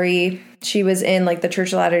and Lori. She was in, like, the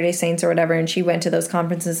Church of Latter-day Saints or whatever, and she went to those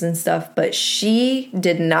conferences and stuff, but she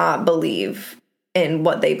did not believe in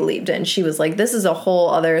what they believed in. She was like, this is a whole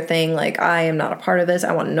other thing. Like, I am not a part of this.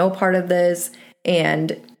 I want no part of this.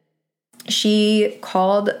 And she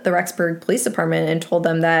called the Rexburg Police Department and told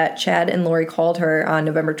them that Chad and Lori called her on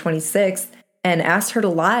November 26th and asked her to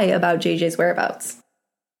lie about JJ's whereabouts.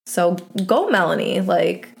 So go, Melanie.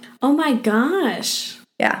 Like, oh my gosh.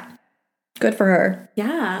 Yeah. Good for her.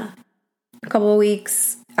 Yeah. A couple of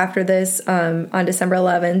weeks after this, on December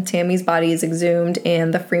 11th, Tammy's body is exhumed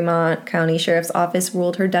and the Fremont County Sheriff's Office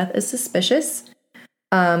ruled her death as suspicious.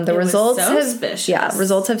 Results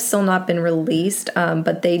have still not been released,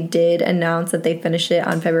 but they did announce that they finished it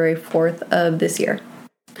on February 4th of this year.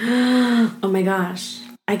 Oh my gosh.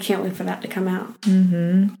 I can't wait for that to come out.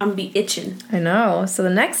 Mm-hmm. I'm gonna be itching. I know. So the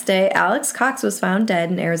next day, Alex Cox was found dead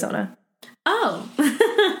in Arizona. Oh.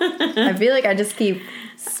 I feel like I just keep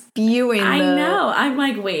spewing. I know. I'm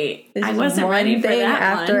like, wait. I wasn't ready for that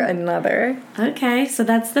after one. Another. Okay, so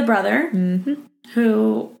that's the brother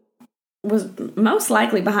who was most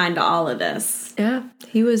likely behind all of this. Yeah,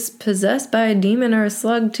 he was possessed by a demon or a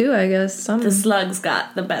slug too, I guess. The slugs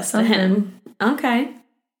got the best of him. Okay,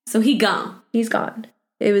 so he gone. He's gone.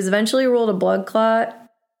 It was eventually ruled a blood clot.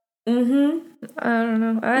 Mm-hmm. I don't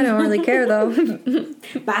know. I don't really care, though.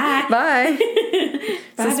 Bye. Bye. Bye,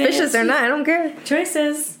 Suspicious bitch. or not, I don't care.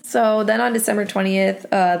 Choices. So then on December 20th,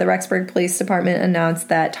 the Rexburg Police Department announced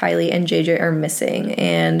that Tylee and JJ are missing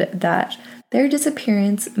and that their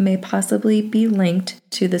disappearance may possibly be linked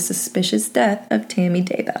to the suspicious death of Tammy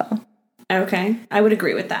Daybell. Okay. I would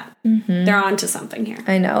agree with that. Mm-hmm. They're on to something here.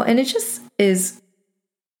 I know. And it just is...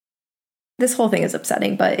 This whole thing is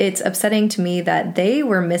upsetting, but it's upsetting to me that they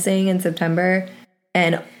were missing in September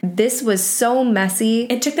and this was so messy.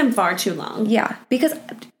 It took them far too long. Yeah, because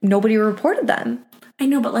nobody reported them. I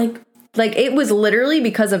know, but like it was literally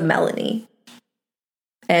because of Melanie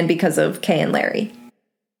and because of Kay and Larry.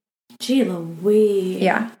 Gee Louise.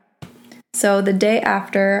 Yeah. So the day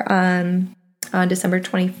after, on December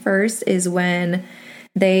 21st, is when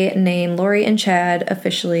they named Lori and Chad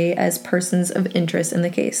officially as persons of interest in the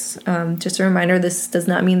case. Just a reminder, this does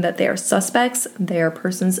not mean that they are suspects. They are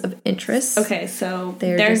persons of interest. Okay, so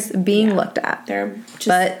they're just being looked at.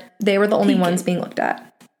 But they were the only ones being looked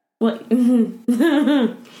at. What?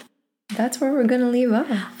 That's where we're going to leave off.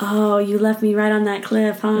 Oh, you left me right on that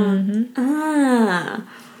cliff, huh? Mm-hmm.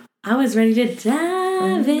 I was ready to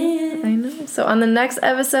dive in. I know. So on the next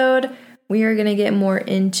episode, we are going to get more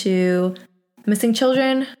into missing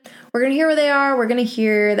children. We're going to hear where they are. We're going to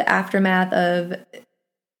hear the aftermath of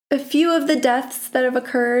a few of the deaths that have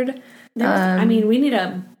occurred. I mean, we need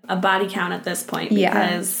a body count at this point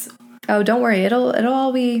because... Yeah. Oh, don't worry. It'll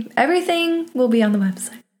all be... Everything will be on the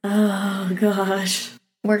website. Oh, gosh.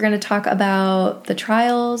 We're going to talk about the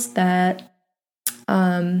trials that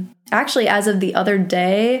actually, as of the other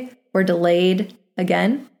day, were delayed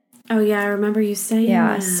again. Oh, yeah. I remember you saying that.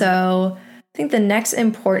 Yeah, so... I think the next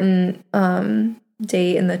important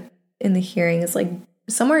date in the hearing is like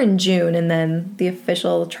somewhere in June, and then the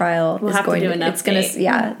official trial is going to. It's going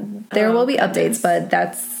to. There will be updates, but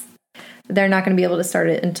they're not going to be able to start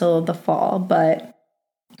it until the fall. But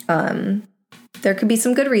there could be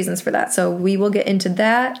some good reasons for that. So we will get into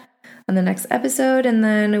that on the next episode, and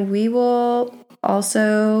then we will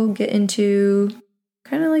also get into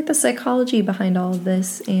kind of like the psychology behind all of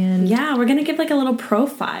this. And yeah, we're gonna give like a little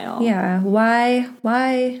profile. Yeah, why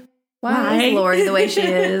is Lori the way she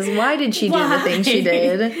is? Why did she do the things she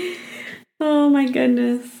did? Oh my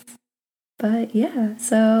goodness. But yeah,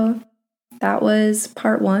 so that was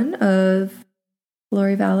part 1 of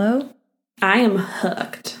Lori Vallow. I am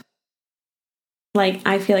hooked. Like,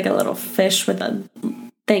 I feel like a little fish with a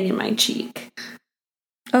thing in my cheek.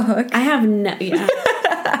 A hook? I have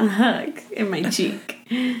a hook in my cheek.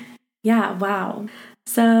 Yeah, wow.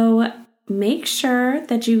 So make sure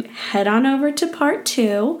that you head on over to part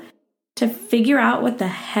 2 to figure out what the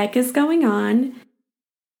heck is going on.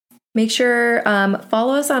 Make sure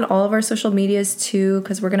follow us on all of our social medias too,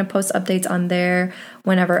 because we're going to post updates on there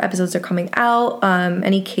whenever episodes are coming out.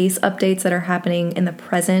 Any case updates that are happening in the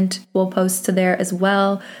present, we'll post to there as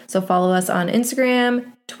well. So follow us on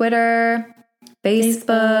Instagram, Twitter,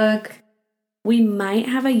 Facebook. We might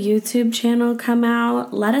have a YouTube channel come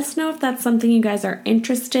out. Let us know if that's something you guys are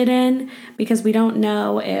interested in, because we don't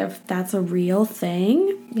know if that's a real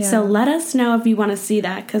thing. Yeah. So let us know if you want to see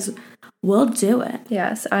that, because we'll do it.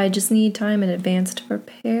 Yes, I just need time in advance to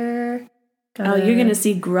prepare. You're going to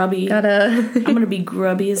see grubby. I'm going to be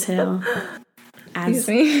grubby as hell. Excuse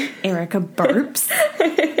me. Erica burps.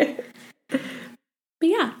 But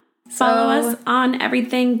yeah. Follow us on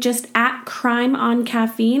everything, just at Crime on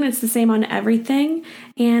Caffeine. It's the same on everything.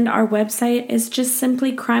 And our website is just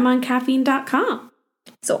simply crimeoncaffeine.com.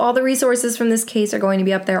 So all the resources from this case are going to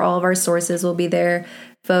be up there. All of our sources will be there.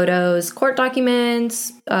 Photos, court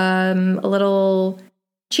documents, a little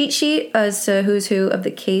cheat sheet as to who's who of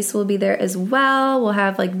the case will be there as well. We'll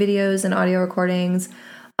have like videos and audio recordings.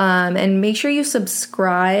 And make sure you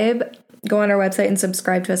subscribe. Go on our website and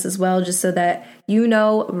subscribe to us as well, just so that you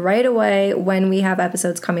know right away when we have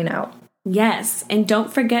episodes coming out. Yes, and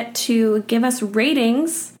don't forget to give us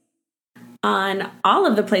ratings on all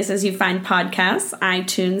of the places you find podcasts,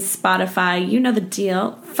 iTunes, Spotify, you know the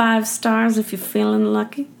deal. 5 stars if you're feeling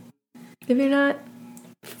lucky. If you're not,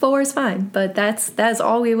 4 is fine, but that's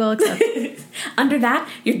all we will accept. Under that,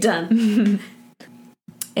 you're done.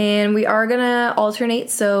 And we are going to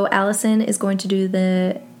alternate, so Allison is going to do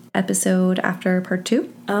the episode after part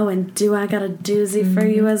 2. Oh, and do I got a doozy for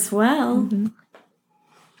you as well.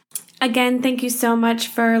 Again, thank you so much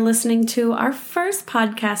for listening to our first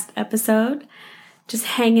podcast episode. Just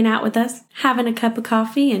hanging out with us, having a cup of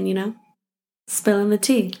coffee, and, spilling the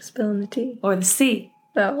tea. Spilling the tea. Or the C.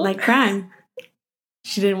 Oh. Like crime.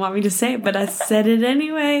 She didn't want me to say it, but I said it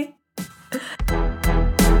anyway.